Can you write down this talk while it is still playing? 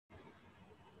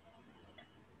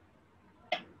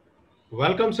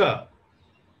Welcome, sir.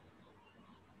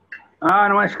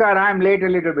 Namaskar. I'm late a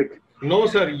little bit. No,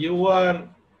 sir, you are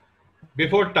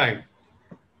before time.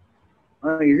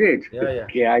 Is it? Yeah, yeah.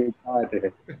 Okay, I thought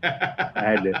I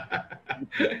had.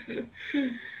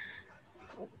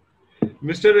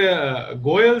 Mr.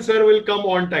 Goyal, sir, will come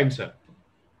on time, sir.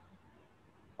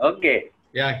 Okay.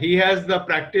 Yeah, he has the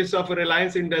practice of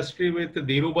Reliance Industry with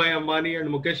Dhirubhai Ambani and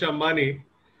Mukesh Ambani.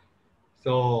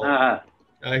 So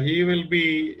Uh, he will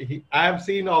be, I have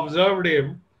observed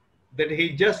him that he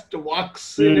just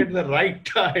walks in hmm, at the right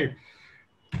time.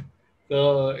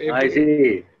 So I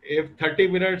see. if 30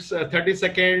 minutes, 30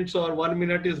 seconds or 1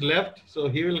 minute is left, so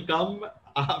he will come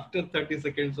after 30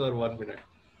 seconds or 1 minute.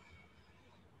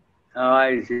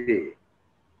 I see.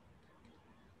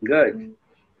 Good.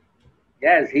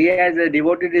 Yes, he has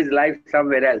devoted his life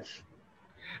somewhere else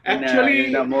in the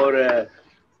Actually, more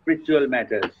spiritual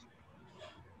matters.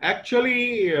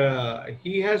 actually,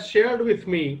 he has shared with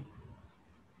me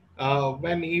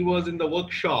when he was in the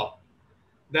workshop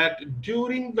that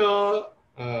during the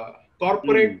Hmm.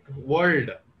 corporate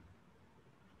world,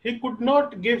 he could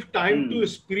not give time Hmm. to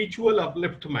spiritual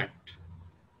upliftment.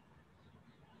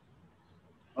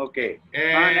 Okay.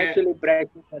 And Uh, actually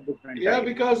practice at different yeah, times.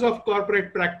 because of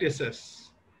corporate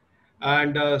practices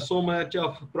and so much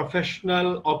of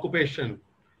professional occupation.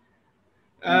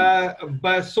 Hmm.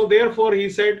 But so therefore he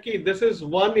said, Ki, this is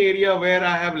one area where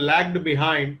I have lagged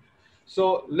behind.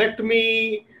 So let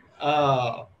me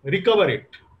recover it.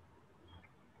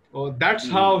 So that's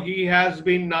Hmm. how he has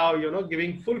been now,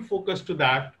 giving full focus to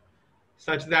that,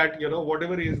 such that,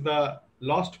 whatever is the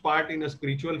lost part in a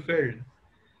spiritual field,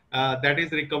 that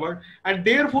is recovered. And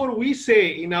therefore we say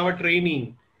in our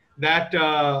training that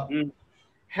Hmm.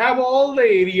 have all the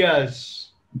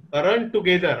areas run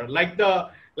together like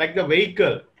the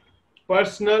vehicle,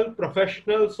 personal,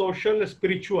 professional, social,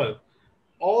 spiritual,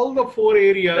 all the four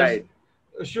areas Right.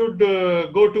 should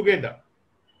go together.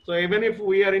 So even if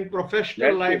we are in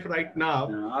professional That's life it. right now,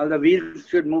 All the wheels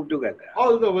should move together.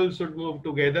 all the wills should move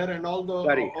together and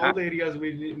Sorry. all the areas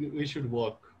we should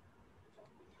work.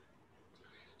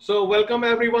 So welcome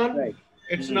everyone. Right.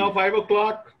 It's Hmm. now 5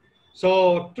 o'clock.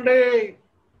 So today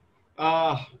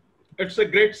uh, it's a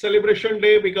great celebration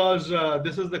day because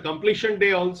this is the completion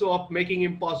day also of making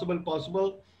impossible possible.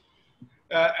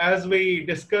 As we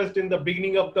discussed in the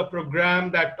beginning of the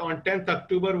program, that on 10th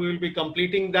October we will be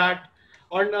completing that.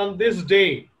 On this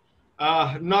day,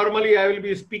 normally I will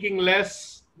be speaking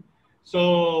less. So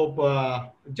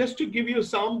just to give you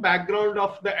some background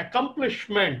of the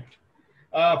accomplishment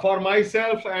for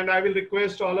myself, and I will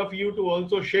request all of you to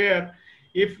also share.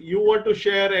 If you want to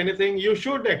share anything, you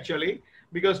should actually,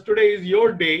 because today is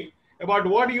your day, about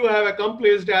what you have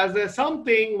accomplished as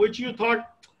something which you thought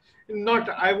not,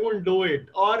 I won't do it,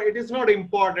 or it is not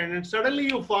important, and suddenly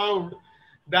you found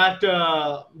that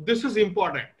this is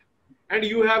important and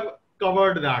you have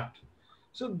covered that.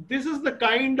 So this is the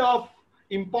kind of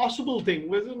impossible thing,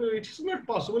 it is not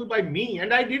possible by me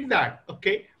and I did that.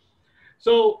 Okay,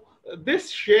 so this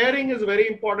sharing is very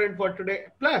important for today.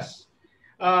 Plus,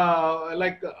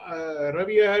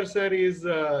 Ravi Ahar sir is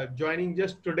joining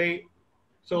just today.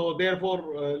 So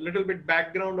therefore, a little bit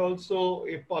background also,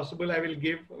 if possible, I will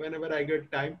give whenever I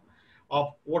get time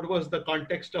of what was the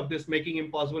context of this making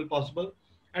impossible possible.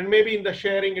 And maybe in the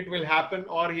sharing it will happen,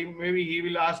 or maybe he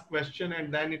will ask question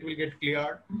and then it will get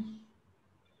cleared.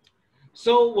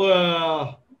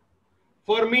 So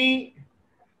for me,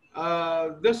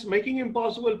 this making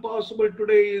impossible possible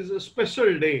today is a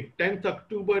special day. 10th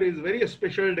October is very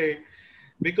special day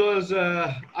because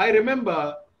I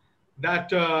remember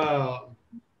that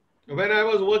when I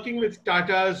was working with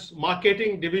Tata's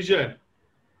marketing division,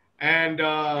 and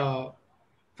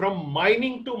from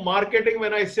mining to marketing,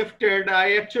 when I shifted,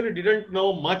 I actually didn't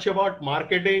know much about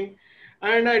marketing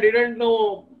and I didn't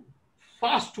know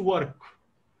fast work.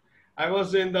 I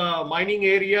was in the mining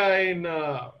area in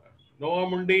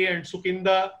Novamundi and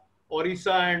Sukinda,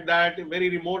 Orissa, and that very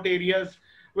remote areas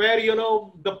where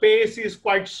the pace is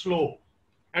quite slow.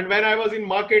 And when I was in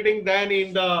marketing, then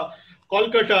in the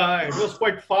Kolkata, it was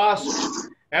quite fast.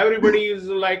 Everybody is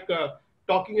like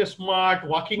talking smart,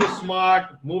 walking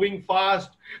smart, moving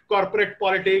fast, corporate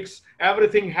politics,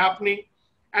 everything happening.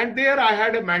 And there I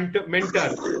had a mentor,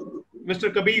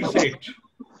 Mr. Kabir Seth.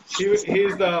 He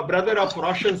is the brother of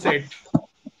Roshan Seth.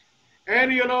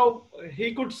 And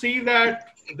he could see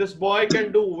that this boy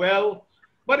can do well,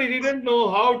 but he didn't know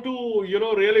how to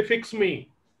really fix me,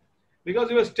 because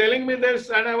he was telling me this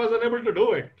and I was unable to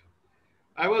do it.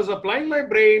 I was applying my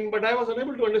brain, but I was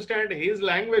unable to understand his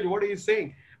language, what he's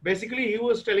saying. Basically he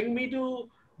was telling me to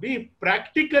be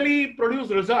practically produce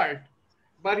result,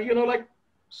 but like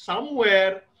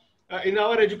somewhere in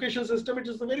our education system, it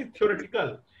is very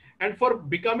theoretical. And for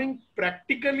becoming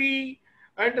practically,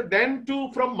 and then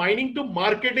from mining to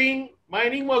marketing,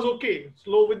 mining was okay.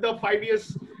 Slow with the 5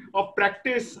 years of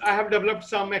practice, I have developed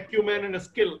some acumen and a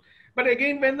skill. But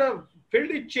again, when the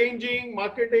field is changing,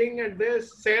 marketing and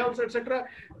this, sales, etc.,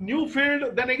 new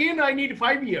field, then again I need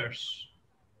 5 years.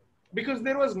 Because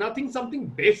there was something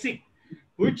basic,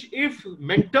 which if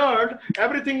mentored,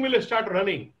 everything will start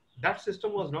running. That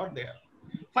system was not there.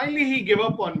 Finally, he gave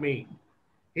up on me.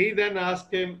 He then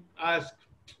asked,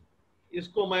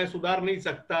 isko main sudhar nahi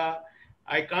sakta.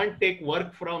 I can't take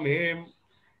work from him.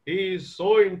 He is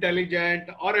so intelligent,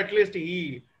 or at least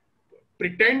he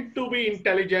pretend to be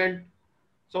intelligent.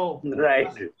 So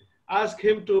ask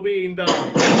him to be in the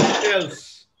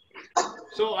sales.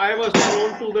 So I was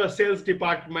thrown to the sales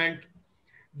department.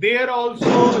 There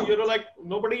also, like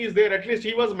nobody is there. At least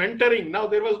he was mentoring. Now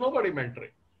there was nobody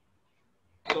mentoring.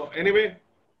 So anyway,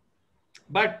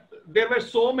 but there were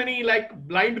so many like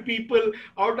blind people.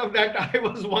 Out of that, I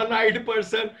was one-eyed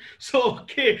person. So,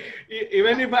 okay,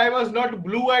 even if I was not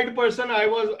blue-eyed person, I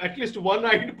was at least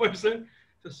one-eyed person.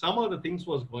 So some of the things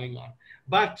was going on.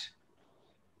 But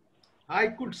I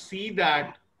could see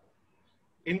that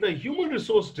in the human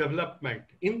resource development,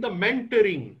 in the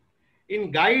mentoring,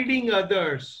 in guiding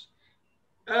others,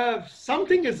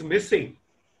 something is missing.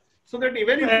 So that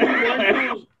even if we want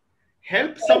to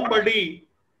help somebody,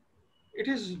 it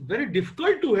is very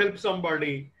difficult to help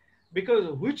somebody,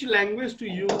 because which language to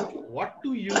use, what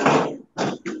to use.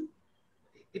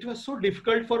 It was so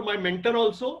difficult for my mentor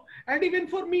also, and even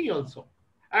for me also.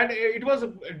 And it was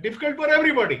difficult for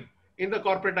everybody in the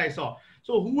corporate I saw.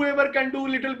 So whoever can do a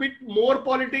little bit more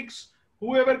politics,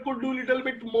 whoever could do a little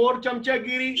bit more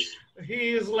chamchagiri, he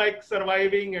is like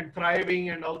surviving and thriving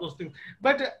and all those things.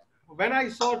 But when I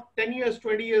saw 10 years,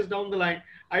 20 years down the line,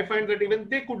 I find that even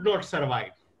they could not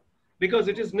survive, because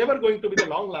it is never going to be the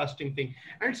long-lasting thing.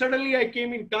 And suddenly I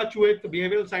came in touch with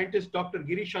behavioral scientist, Dr.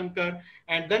 Giri Shankar,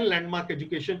 and then Landmark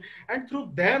Education. And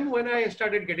through them, when I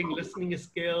started getting listening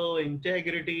skill,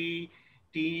 integrity,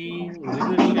 team,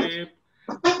 leadership,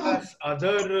 plus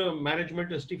other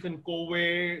management, Stephen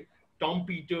Covey, Tom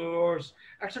Peters,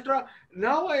 etc.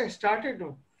 Now I started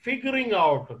figuring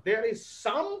out there is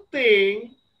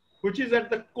something which is at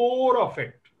the core of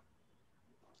it.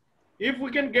 If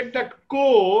we can get that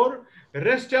core,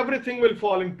 rest everything will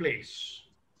fall in place.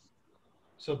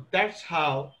 So that's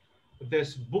how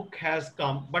this book has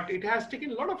come, but it has taken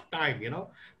a lot of time,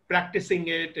 practicing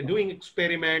it, doing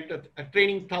experiment,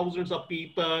 training thousands of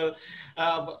people,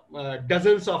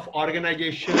 dozens of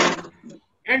organizations.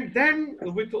 And then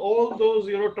with all those,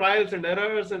 trials and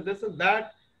errors and this and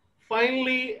that,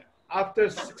 finally,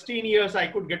 after 16 years, I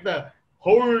could get the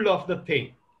hold of the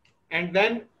thing. And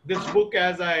then this book,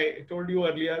 as I told you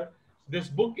earlier, this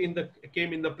book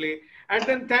came in the play. And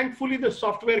then thankfully the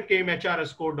software came,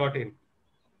 hrscore.in.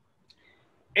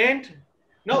 And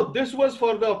now this was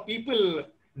for the people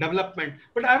development,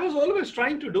 but I was always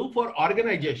trying to do for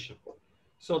organization.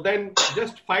 So then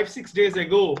just 5-6 days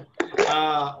ago,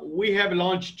 we have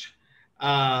launched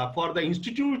for the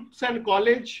institutes and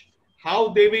college, how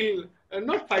they will,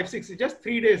 not 5-6, just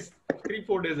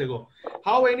 3-4 days ago,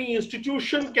 how any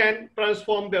institution can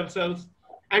transform themselves.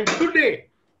 And today,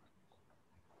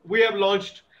 we have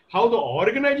launched how the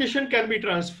organization can be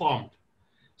transformed.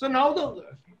 So now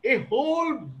a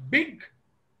whole big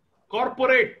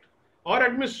corporate or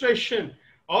administration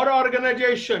or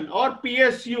organization or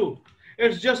PSU,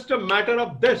 it's just a matter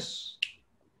of this.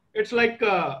 It's like,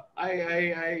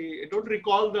 I don't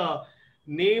recall the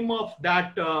name of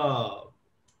that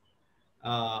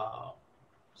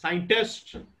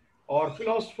scientist or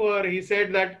philosopher. He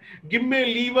said that, give me a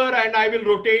lever and I will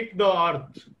rotate the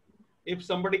earth. If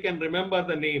somebody can remember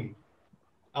the name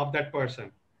of that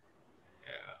person.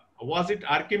 Was it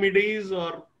Archimedes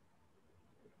or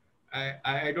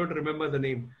I don't remember the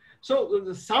name.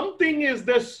 So something is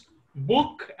this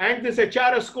book, and this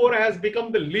HRS score has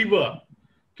become the lever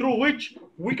through which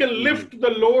we can lift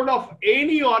the load of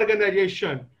any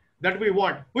organization that we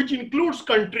want, which includes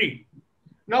country.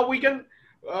 Now we can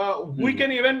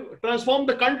even transform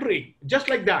the country just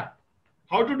like that.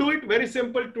 How to do it? Very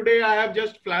simple. Today I have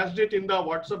just flashed it in the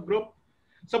WhatsApp group.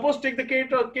 Suppose take the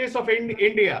case of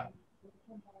India.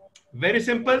 Very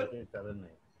simple.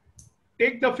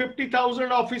 Take the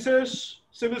 50,000 officers,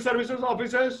 civil services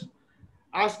officers,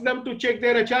 ask them to check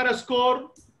their HRS score,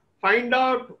 find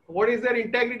out what is their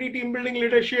integrity, team building,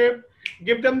 leadership,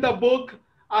 give them the book,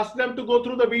 ask them to go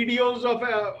through the videos of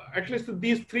at least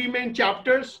these 3 main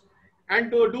chapters and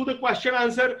to do the question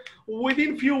answer.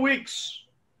 Within few weeks,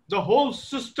 the whole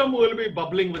system will be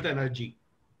bubbling with energy.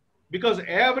 because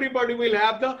everybody will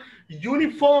have the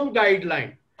uniform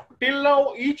guideline. Till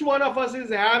now, each one of us is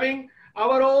having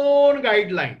our own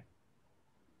guideline.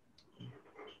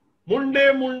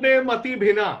 मुंडे मुंडे मति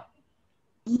भिना,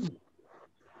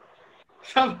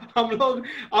 सब हम लोग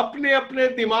अपने अपने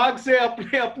दिमाग से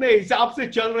अपने अपने हिसाब से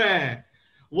चल रहे हैं.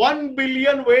 1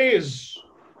 billion ways.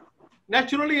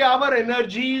 Naturally, our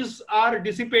energies are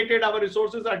dissipated, our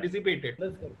resources are dissipated.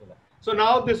 So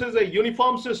now this is a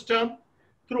uniform system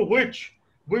through which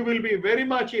we will be very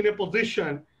much in a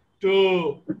position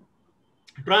to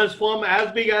transform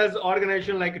as big as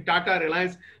organization like Tata,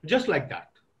 Reliance, just like that.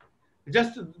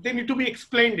 Just they need to be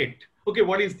explained it. Okay,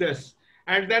 what is this?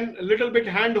 And then a little bit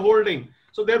hand holding.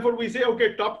 So therefore we say,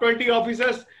 okay, top 20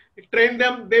 officers, train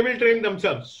them, they will train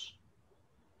themselves.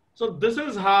 So this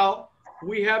is how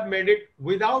we have made it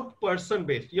without person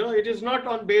based. You know, it is not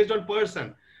on based on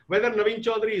person. Whether Naveen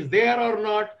Chaudhary is there or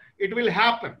not, it will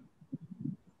happen.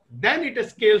 Then it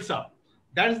scales up.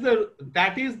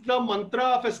 That is the mantra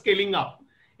of a scaling up.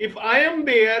 If I am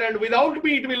there and without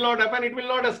me it will not happen, it will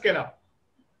not scale up.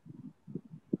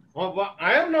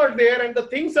 I am not there and the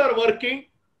things are working,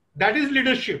 that is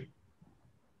leadership.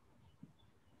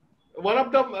 One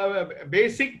of the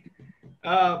basic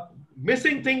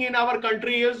missing thing in our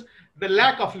country is the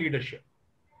lack of leadership.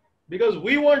 Because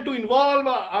we want to involve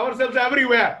ourselves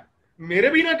everywhere. मेरे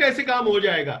बिना कैसे काम हो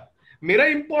जाएगा? मेरा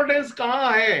importance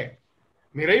कहाँ है?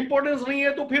 मेरा importance नहीं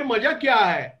है तो फिर मजा क्या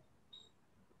है?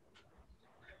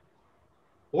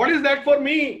 What is that for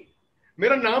me?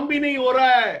 मेरा नाम भी नहीं हो रहा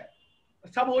है.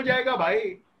 सब हो जाएगा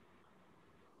भाई.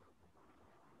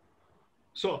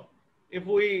 So, if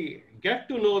we get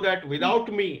to know that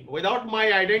without me, without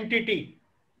my identity,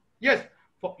 yes,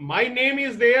 my name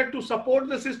is there to support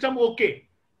the system, okay.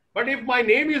 But if my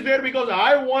name is there because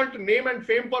I want name and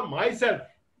fame for myself,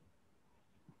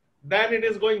 then it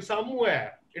is going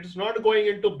somewhere. It's not going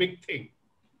into big thing.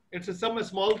 It's a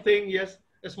small thing, yes,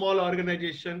 a small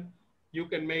organization you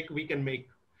can make, we can make.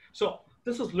 So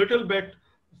this is little bit,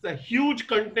 it's a huge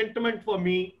contentment for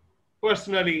me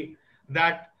personally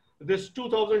that this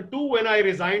 2002, when I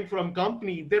resigned from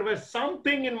company, there was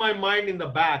something in my mind in the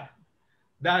back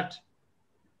that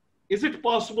is it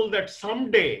possible that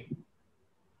someday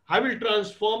I will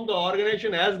transform the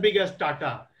organization as big as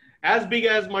Tata, as big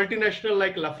as multinational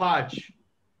like Lafarge.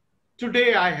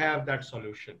 Today I have that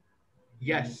solution.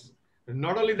 Yes,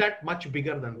 not only that, much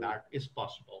bigger than that is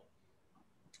possible.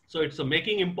 So it's a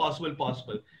making impossible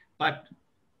possible, but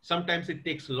sometimes it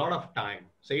takes a lot of time.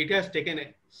 So it has taken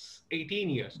 18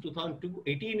 years, 2002,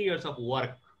 18 years of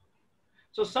work.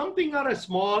 So something are a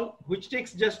small, which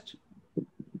takes just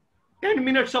 10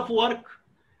 minutes of work,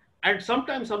 and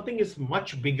sometimes something is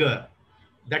much bigger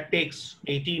that takes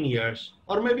 18 years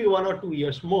or maybe 1 or 2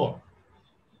 years more.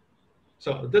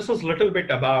 So this is a little bit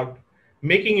about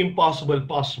making impossible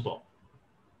possible.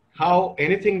 How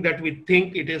anything that we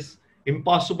think it is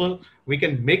impossible, we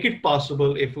can make it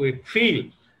possible if we feel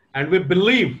and we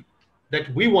believe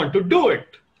that we want to do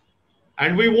it,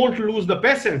 and we won't lose the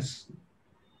patience.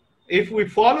 If we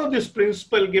follow this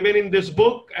principle given in this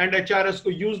book and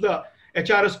HRSCO, use the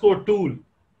HRSCO tool,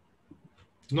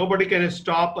 nobody can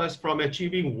stop us from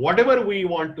achieving whatever we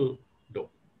want to do.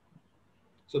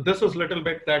 So this is a little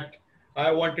bit that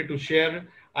I wanted to share.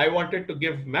 I wanted to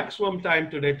give maximum time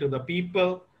today to the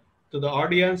people, to the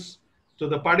audience, to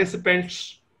the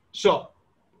participants. So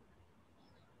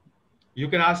you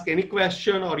can ask any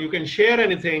question or you can share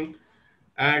anything.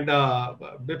 And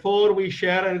before we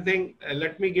share anything,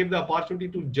 let me give the opportunity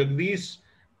to Jagdish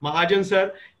Mahajan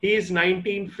sir. He is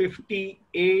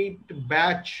 1958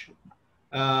 batch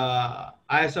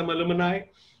ISM alumni,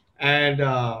 and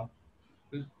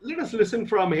let us listen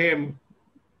from him.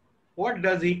 What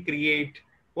does he create?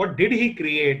 What did he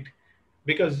create?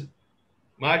 Because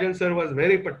Mahajan sir was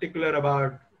very particular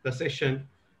about the session.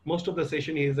 Most of the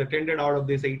session he has attended out of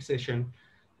this 8 session,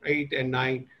 8 and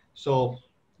 9. So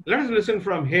let us listen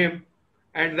from him,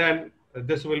 and then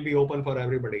this will be open for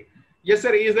everybody. Yes,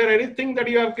 sir. Is there anything that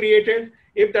you have created?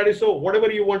 If that is so,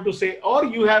 whatever you want to say, or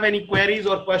you have any queries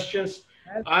or questions,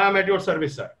 I am at your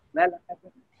service, sir. Well,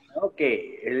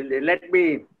 okay. Let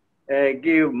me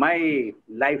give my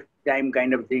lifetime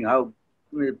kind of thing, how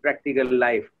practical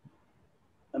life.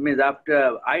 I mean,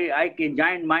 after I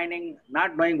joined mining,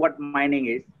 not knowing what mining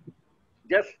is,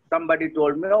 just somebody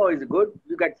told me, oh, it's good,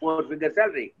 you get 4-figure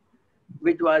salary,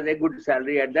 which was a good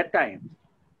salary at that time.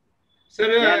 Sir,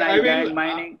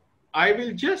 I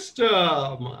will just,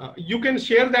 you can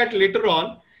share that later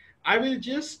on. I will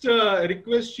just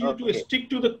request you to stick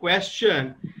to the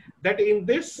question that in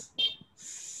this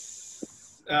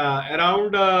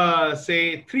around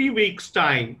say 3 weeks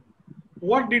time,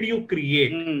 What did you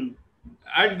create? Mm.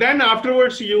 And then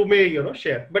afterwards you may,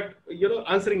 share. But,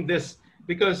 answering this,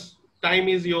 because time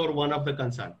is your one of the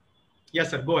concern.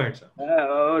 Yes, sir. Go ahead, sir.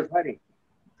 Oh, sorry.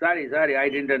 I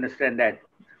didn't understand that.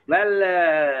 Well,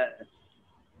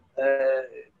 uh,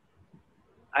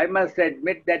 I must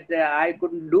admit that I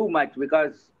couldn't do much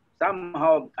because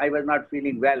somehow I was not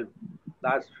feeling well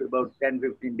last about 10,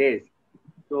 15 days.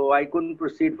 So I couldn't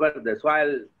proceed further. So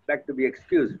I'll beg to be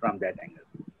excused from that angle.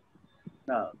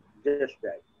 No, just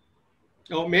that.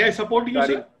 Oh, may I support you,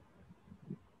 Sorry. sir?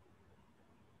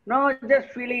 No, just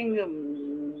feeling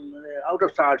out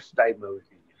of sorts type of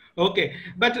thing. Okay,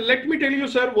 but let me tell you,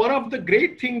 sir, one of the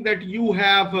great things that you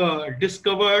have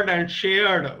discovered and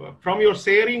shared from your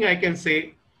sharing, I can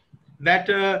say that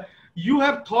you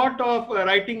have thought of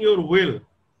writing your will.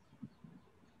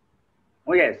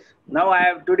 Oh yes. Now I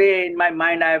have today in my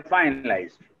mind I have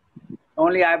finalized.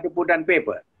 Only I have to put on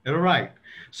paper. Right.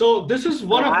 So this is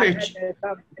one of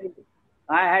the.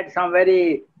 I had some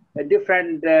very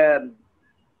different.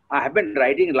 I have been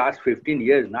writing last 15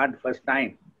 years, not first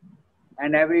time.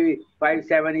 And every 5,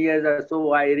 7 years or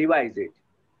so, I revise it.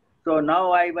 So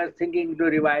now I was thinking to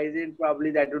revise it.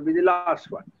 Probably that would be the last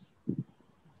one.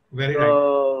 Very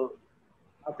so,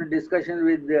 right. After discussions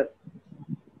with the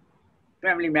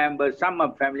family members, some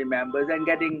of family members, and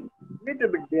getting little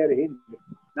bit their hint,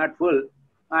 not full,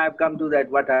 I have come to that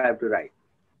what I have to write.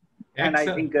 Excellent. And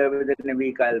I think within a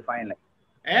week I'll finalize.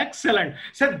 Excellent.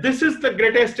 So this is the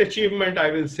greatest achievement, I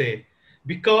will say,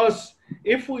 because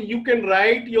if you can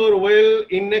write your will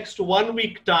in next 1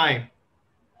 week time,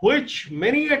 which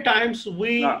many a times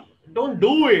we don't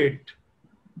do it,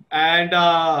 and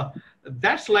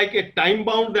that's like a time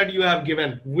bound that you have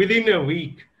given within a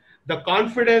week. The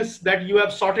confidence that you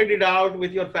have sorted it out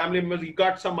with your family members, you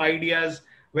got some ideas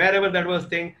wherever that was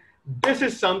thing. This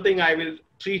is something I will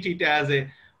treat it as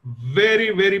a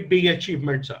very, very big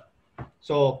achievement, sir.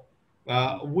 So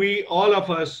we, all of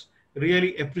us,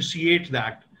 really appreciate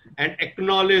that and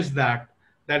acknowledge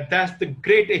that's the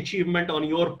great achievement on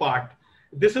your part.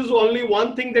 This is only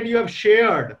one thing that you have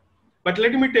shared. But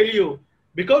let me tell you,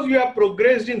 because you have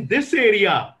progressed in this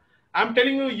area, I'm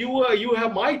telling you, you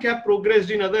might have progressed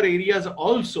in other areas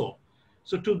also.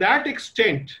 So to that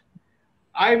extent,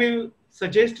 I will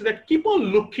suggest that keep on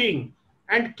looking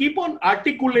and keep on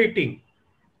articulating,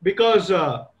 because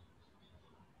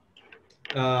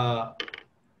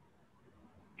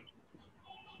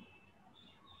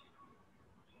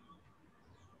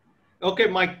okay,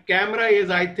 my camera is,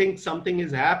 I think something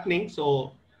is happening,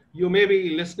 so you may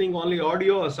be listening only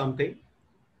audio or something.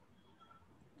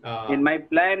 In my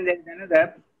plan, there's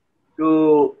another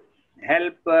to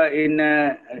help in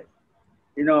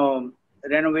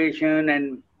renovation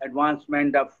and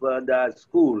advancement of the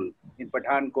school in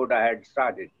Pathankot. I had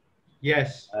started.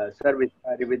 Yes. Service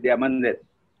Vidya Mandir.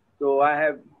 So I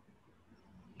have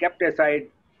kept aside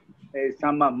a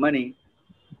sum of money,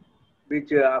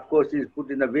 which of course is put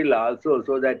in the will also,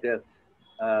 so that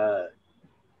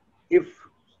if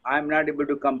I'm not able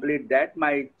to complete that,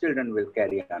 my children will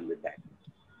carry on with that.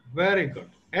 Very good.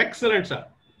 Excellent, sir.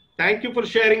 Thank you for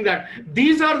sharing that.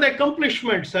 These are the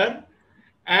accomplishments, sir.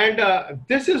 And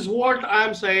this is what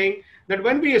I'm saying, that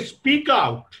when we speak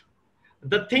out,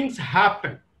 the things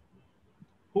happen.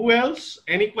 Who else?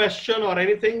 Any question or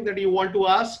anything that you want to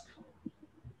ask?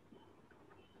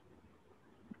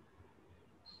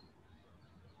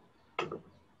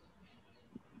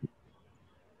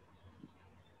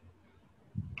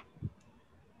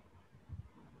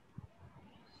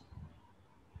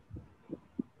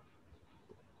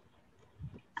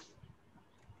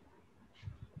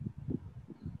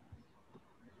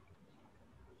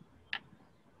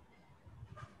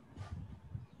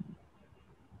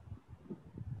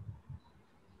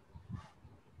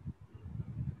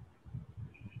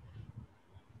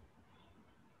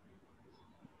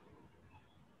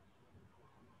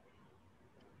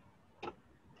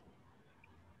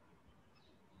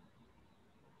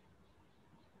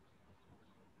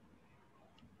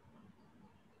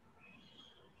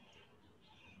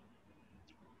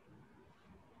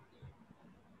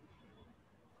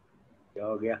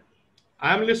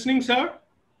 I'm listening, sir.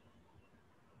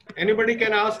 Anybody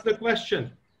can ask the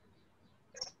question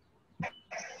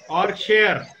or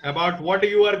share about what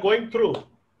you are going through,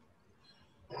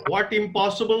 what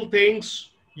impossible things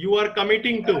you are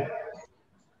committing to.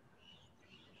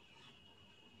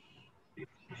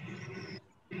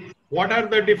 What are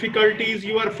the difficulties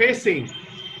you are facing?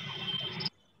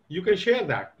 You can share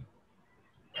that.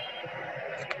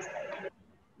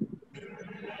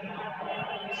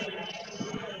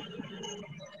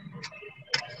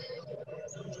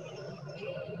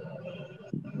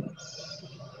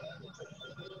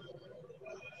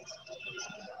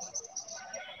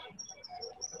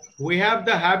 we have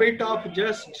the habit of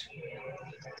just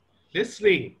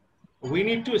listening. We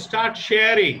need to start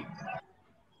sharing.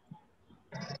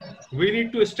 We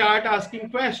need to start asking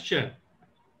questions.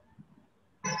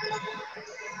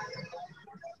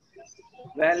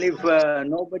 Well, if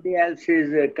nobody else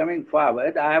is coming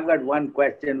forward, I have got one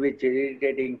question which is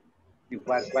irritating me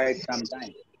for quite some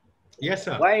time. Yes,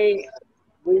 sir. Why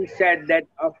we said that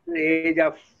after the age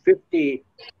of 50,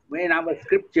 when our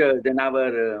scriptures and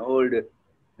our old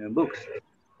books,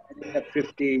 at the age of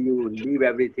 50, you leave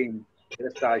everything,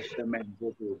 Grastashram and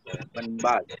go to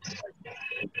Banbal.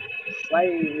 Why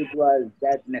it was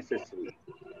that necessary?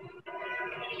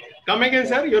 Come again,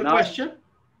 sir, your Now, question?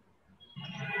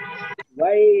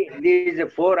 why these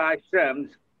 4 ashrams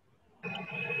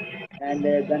and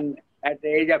then at the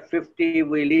age of 50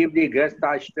 we leave the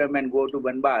Grastashram and go to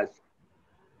Banbas,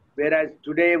 whereas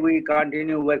today we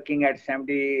continue working at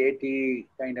 70, 80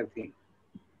 kind of thing.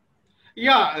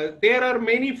 Yeah, there are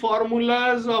many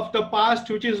formulas of the past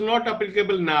which is not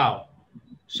applicable now.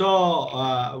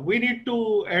 So we need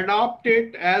to adopt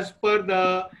it as per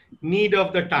the need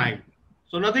of the time.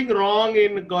 So nothing wrong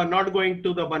in not going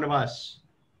to the Banvas.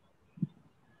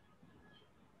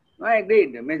 I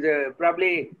agreed. Means,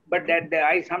 probably, but that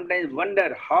I sometimes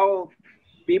wonder how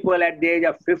people at the age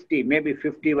of 50, maybe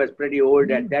 50 was pretty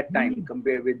old at that time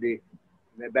compared with the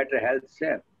better health.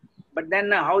 But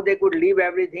then how they could leave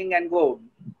everything and go?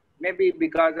 Maybe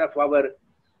because of our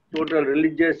total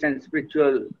religious and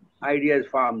spiritual ideas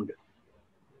formed.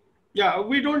 Yeah,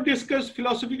 we don't discuss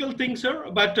philosophical things, sir,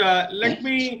 but let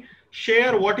me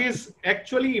share what is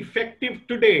actually effective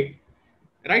today,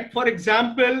 right? For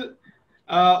example,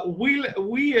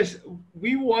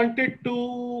 we wanted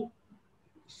to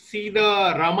see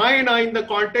the Ramayana in the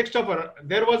context of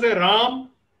there was a Ram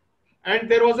and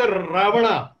there was a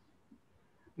Ravana.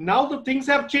 Now the things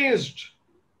have changed.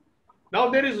 Now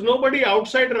there is nobody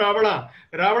outside Ravana.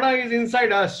 Ravana is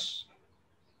inside us.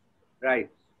 Right.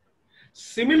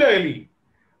 Similarly,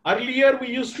 earlier we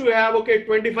used to have, okay,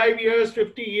 25 years,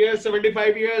 50 years,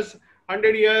 75 years,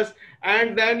 100 years,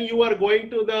 and then you are going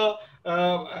to the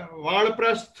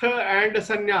Vanaprastha and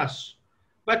Sannyas.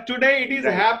 But today it is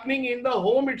happening in the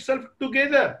home itself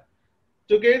together.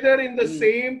 Together in the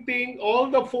same thing, all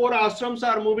the 4 ashrams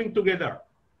are moving together.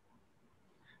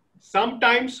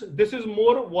 Sometimes this is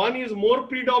more, one is more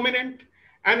predominant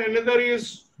and another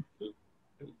is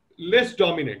less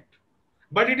dominant.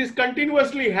 But it is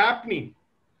continuously happening.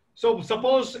 So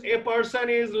suppose a person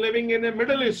is living in a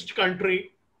Middle East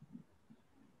country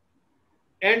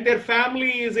and their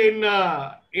family is in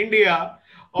India,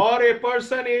 or a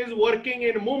person is working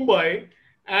in Mumbai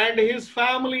and his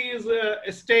family is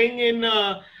staying in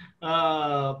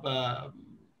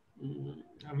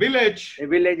village. A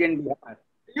village in Bihar.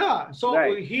 Yeah,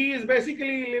 so he is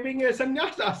basically living a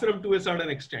sannyas ashram to a certain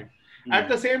extent. At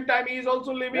the same time, he is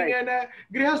also living in a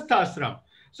grihastha ashram.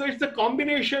 So it's the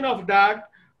combination of that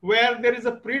where there is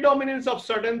a predominance of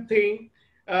certain thing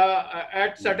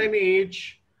at certain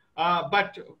age,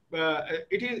 but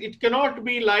it cannot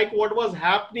be like what was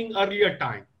happening earlier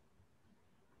time.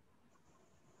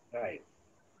 Right.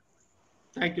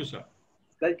 Thank you, sir.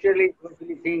 Culturally,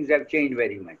 socially, things have changed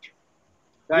very much.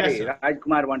 Sorry, Yes,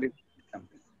 Rajkumar wanted to say something.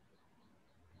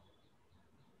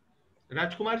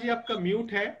 Rajkumar ji आपका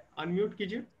mute है, unmute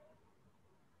कीजिए.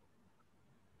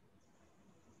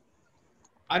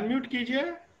 Unmute कीजिए.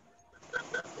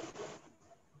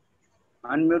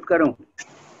 Unmute करूं?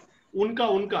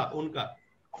 उनका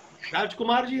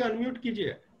Rajkumar ji unmute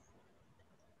कीजिए.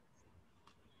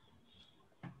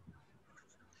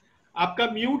 आपका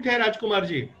mute है राजकुमार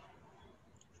जी.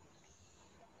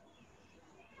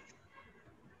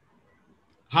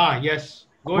 हाँ, यस,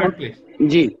 गो अहेड प्लीज.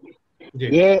 जी,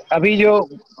 ये अभी जो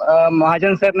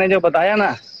महाजन सर ने जो बताया ना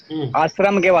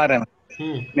आश्रम के बारे में,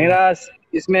 मेरा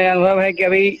इसमें अनुभव है कि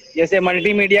अभी जैसे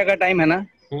मल्टीमीडिया का टाइम है ना,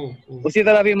 उसी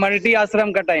तरह अभी मल्टी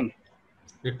आश्रम का टाइम.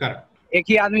 एक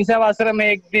ही आदमी सब आश्रम में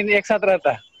एक दिन एक साथ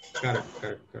रहता है.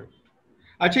 करेक्ट.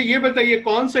 अच्छा, ये बताइए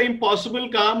कौन सा इम्पॉसिबल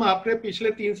काम आपने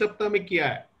पिछले 3 सप्ताह में किया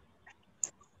है?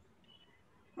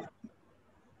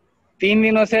 3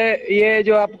 दिनों से ये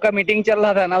जो आपका मीटिंग चल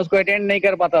रहा था ना, उसको अटेंड नहीं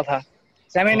कर पाता था,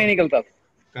 समय नहीं निकलता था.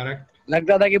 करेक्ट.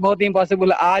 लगता था कि बहुत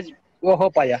इम्पॉसिबल, आज वो हो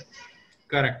पाया.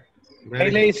 करेक्ट.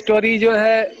 पहले स्टोरी जो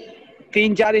है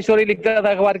 3-4 स्टोरी लिखता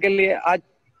था अखबार के लिए, आज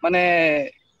मैंने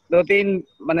 2-3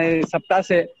 मैंने सप्ताह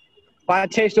से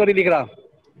 5-6 स्टोरी लिख रहा.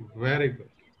 Very good.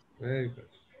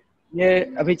 ये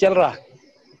अभी चल रहा.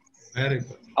 Very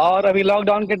good. और अभी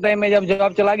लॉकडाउन के टाइम में जब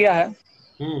जॉब चला गया है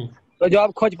तो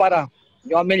जॉब खोज पा रहा,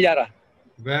 जॉब मिल जा रहा.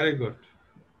 Very good.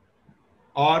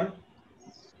 और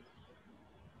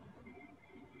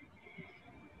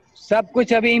सब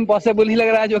कुछ अभी इम्पॉसिबल ही लग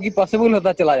रहा है, जो कि पॉसिबल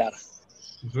होता चला जा रहा है।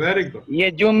 Very good. ये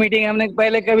जूम मीटिंग हमने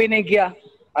पहले कभी नहीं किया,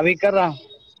 अभी कर रहा हूँ।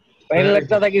 पहले Very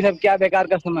लगता था कि सब क्या बेकार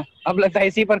का समय, अब लगता है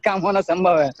इसी पर काम होना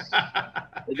संभव है।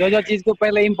 जो चीज को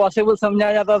पहले इम्पॉसिबल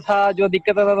समझा जाता था, जो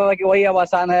दिक्कत आता था कि वही अब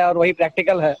आसान है और वही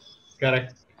प्रैक्टिकल है।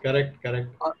 Correct correct correct.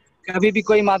 कभी भी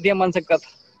कोई माध्यम बन सकता था।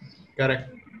 Correct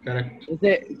correct.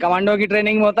 जैसे कमांडो की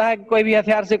ट्रेनिंग में होता है, कोई भी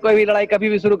हथियार से कोई भी लड़ाई कभी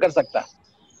भी शुरू कर सकता है।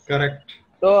 करेक्ट।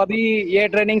 तो अभी ये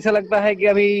ट्रेनिंग से लगता है कि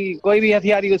अभी कोई भी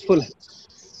हथियार यूजफुल है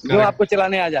जो आपको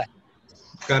चलाने आ जाए।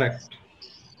 Correct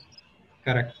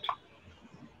correct.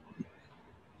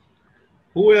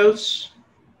 Who else?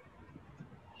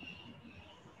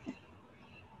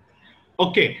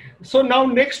 Okay, so now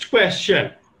next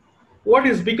question. What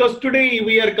is, because today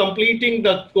we are completing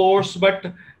the course, but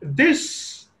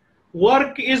this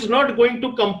work is not going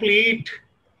to complete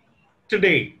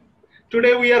today.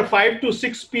 Today we are 5 to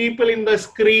 6 people in the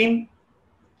screen,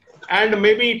 and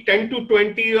maybe 10 to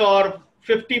 20 or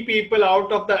 50 people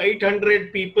out of the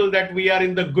 800 people that we are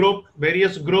in the group,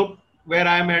 various group where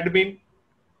I am admin.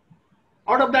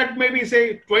 Out of that, maybe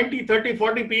say 20, 30,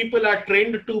 40 people are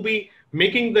trained to be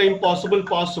making the impossible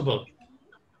possible.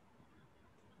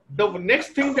 The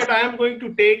next thing that I am going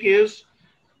to take is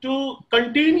to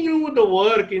continue the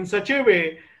work in such a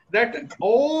way that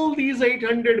all these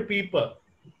 800 people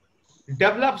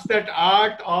develops that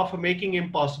art of making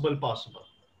impossible possible.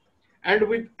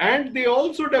 And they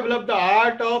also develop the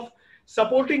art of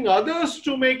supporting others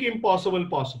to make impossible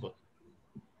possible.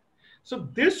 So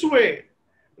this way,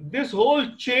 this whole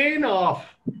chain of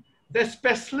the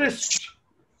specialists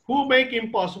who make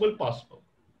impossible possible.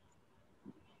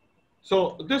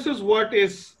 So this is what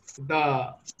is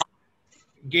the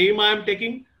game I am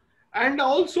taking. And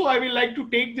also I will like to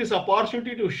take this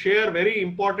opportunity to share very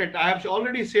important. I have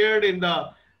already shared in the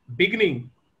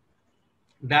beginning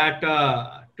that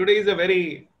today is a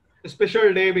very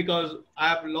special day because I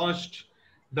have launched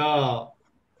the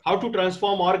How to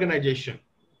Transform Organization,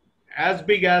 as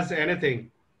big as anything.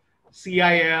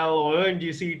 CIL,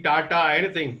 ONGC, Tata,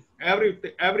 anything,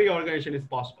 every organization is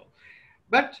possible.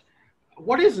 But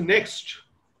what is next?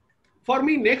 For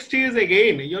me, next is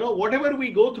again, whatever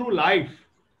we go through life,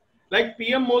 like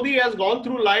PM Modi has gone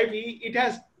through life, it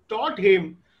has taught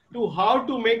him to how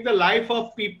to make the life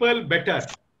of people better.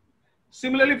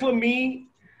 Similarly, for me,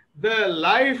 the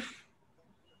life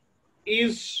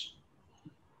is,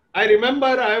 I remember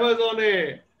I was on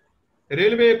a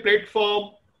railway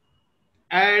platform,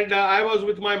 and I was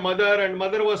with my mother, and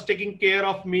mother was taking care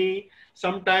of me,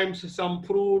 sometimes some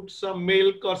fruit, some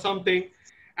milk or something.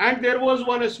 And there was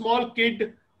one small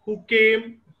kid who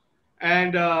came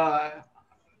and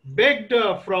begged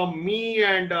from me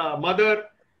and mother,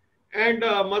 and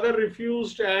mother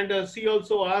refused, and she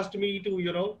also asked me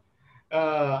to,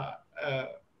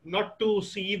 not to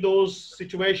see those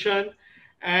situation.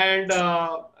 And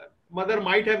mother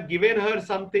might have given her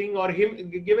something or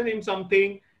given him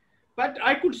something. But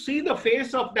I could see the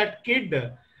face of that kid.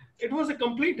 It was a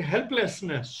complete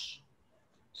helplessness.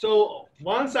 So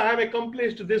once I have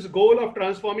accomplished this goal of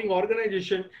transforming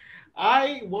organization,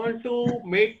 I want to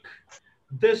make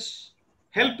this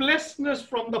helplessness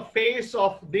from the face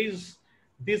of these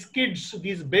kids,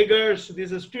 these beggars,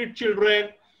 these street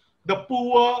children, the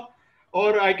poor,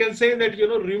 or I can say that,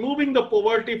 removing the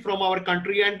poverty from our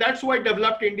country. And that's why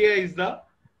Developed India is the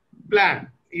plan,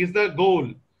 is the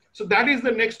goal. So that is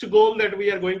the next goal that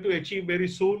we are going to achieve very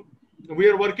soon. We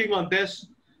are working on this.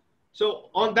 So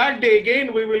on that day,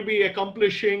 again, we will be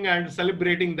accomplishing and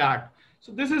celebrating that.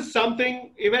 So this is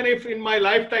something, even if in my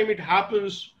lifetime it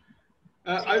happens,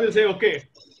 I will say, okay,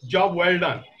 job well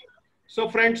done. So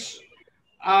friends,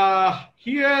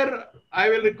 here I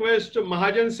will request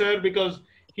Mahajan sir, because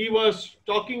he was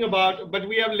talking about, but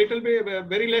we have little bit,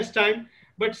 very less time,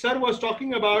 but sir was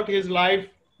talking about his life.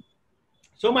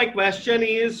 So my question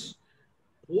is,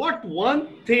 what one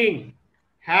thing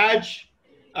has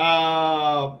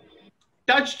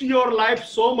touched your life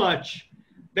so much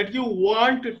that you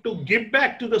want to give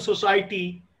back to the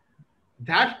society,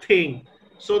 that thing,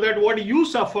 so that what you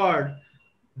suffered,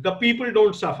 the people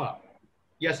don't suffer?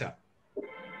 Yes, sir.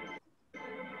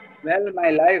 Well, my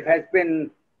life has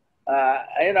been,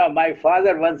 my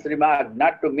father once remarked,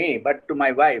 not to me, but to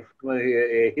my wife,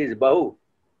 to his bahu,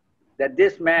 that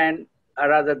this man, or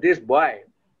rather this boy,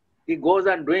 he goes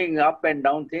on doing up and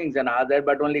down things and other,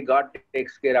 but only God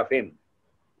takes care of him.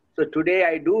 So today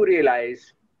I do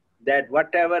realize that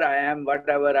whatever I am,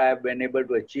 whatever I have been able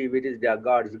to achieve, it is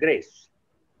God's grace.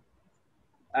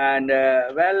 And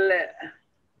not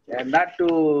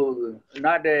to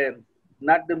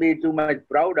be too much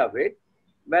proud of it,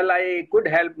 well, I could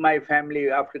help my family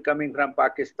after coming from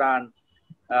Pakistan,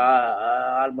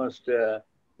 almost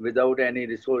without any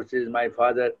resources. My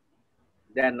father,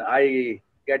 then I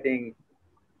getting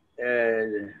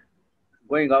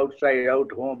going outside,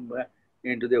 out home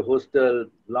into the hostel,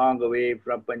 long away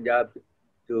from Punjab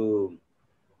to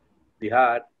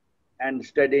Bihar, and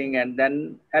studying and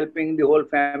then helping the whole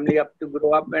family up to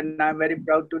grow up. And I'm very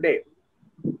proud today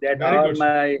that Very all good.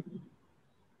 my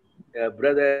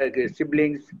brother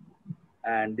siblings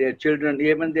and their children,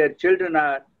 even their children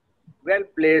are well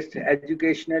placed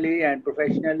educationally and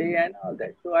professionally and all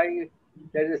that. So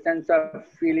there is a sense of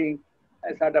feeling,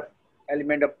 a sort of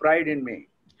element of pride in me.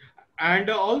 And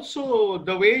also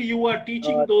the way you are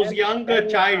teaching those young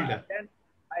child. Then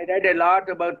I read a lot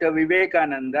about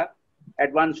Vivekananda.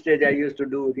 At one stage, I used to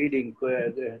do reading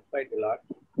quite a lot.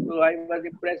 So I was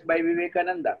impressed by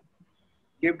Vivekananda.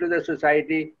 Give to the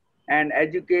society and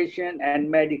education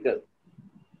and medical.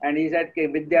 And he said,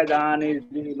 Vidya Dan is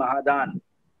the Mahadan.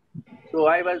 So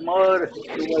I was more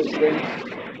towards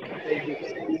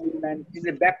and in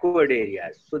the backward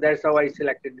areas. So that's how I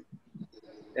selected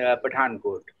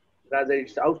Pathankot. Rather,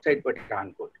 it's outside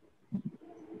Pathankot.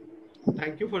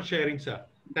 Thank you for sharing, sir.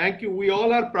 Thank you. We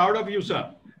all are proud of you,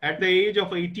 sir. At the age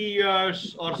of 80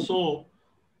 years or so,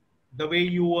 the way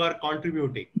you are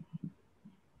contributing.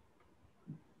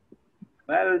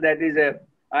 Well, that is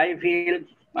I feel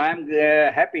I'm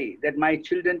happy that my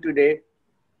children today,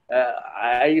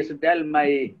 I used to tell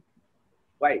my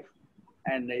wife,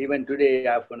 and even today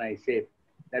often I say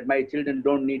that my children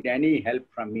don't need any help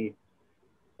from me.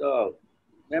 So,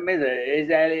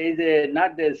 is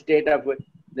not the state of,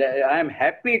 I'm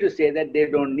happy to say that they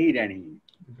don't need any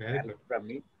help from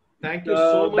me. Thank you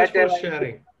so much for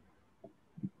sharing.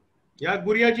 Yeah,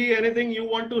 Guria ji, anything you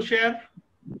want to share?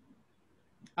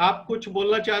 आप कुछ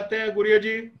बोलना चाहते हैं गुरिया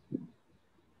जी?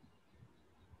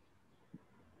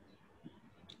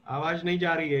 आवाज नहीं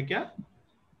जा रही है क्या?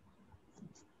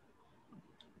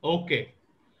 Okay.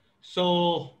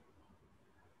 So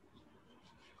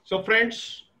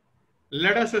friends,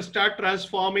 let us start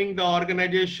transforming the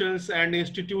organizations and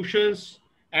institutions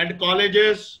and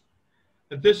colleges.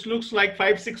 This looks like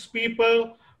 5-6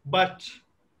 people, but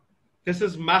this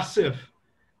is massive.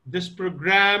 This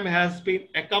program has been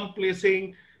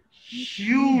accomplishing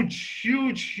huge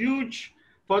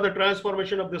for the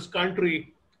transformation of this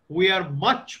country. We are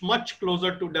much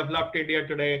closer to developed India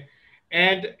today.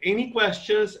 And any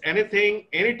questions, anything,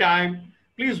 anytime,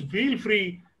 please feel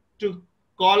free to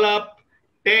call up,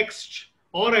 text,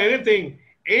 or anything.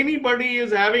 Anybody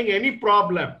is having any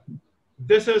problem,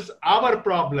 this is our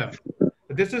problem.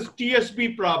 This is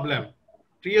TSB problem.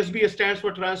 TSB stands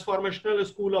for Transformational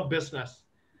School of Business.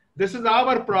 This is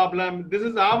our problem. This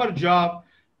is our job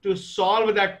to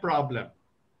solve that problem.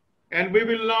 And we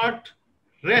will not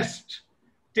rest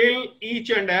till each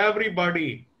and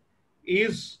everybody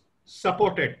is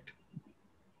supported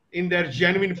in their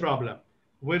genuine problem.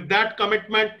 With that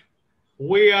commitment,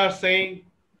 we are saying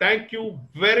thank you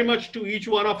very much to each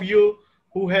one of you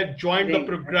who had joined the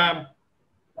program.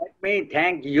 Let me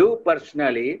thank you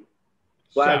personally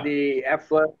for the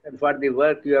effort and for the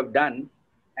work you have done,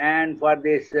 and for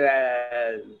this,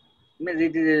 it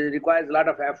requires a lot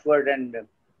of effort and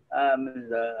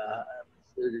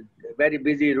very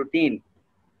busy routine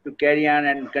to carry on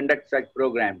and conduct such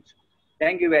programs.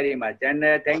 Thank you very much, and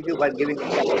thank you for giving me.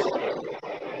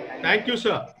 Thank you,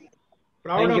 sir.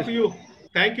 Proud of you.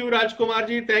 Thank you, Rajkumar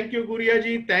ji. Thank you, Guria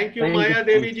ji. Thank you, Maya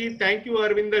Devi ji. Thank you,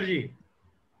 Arvinder ji.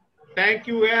 Thank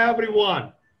you,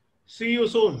 everyone. See you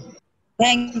soon.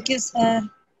 Thank you, sir.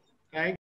 Thank you.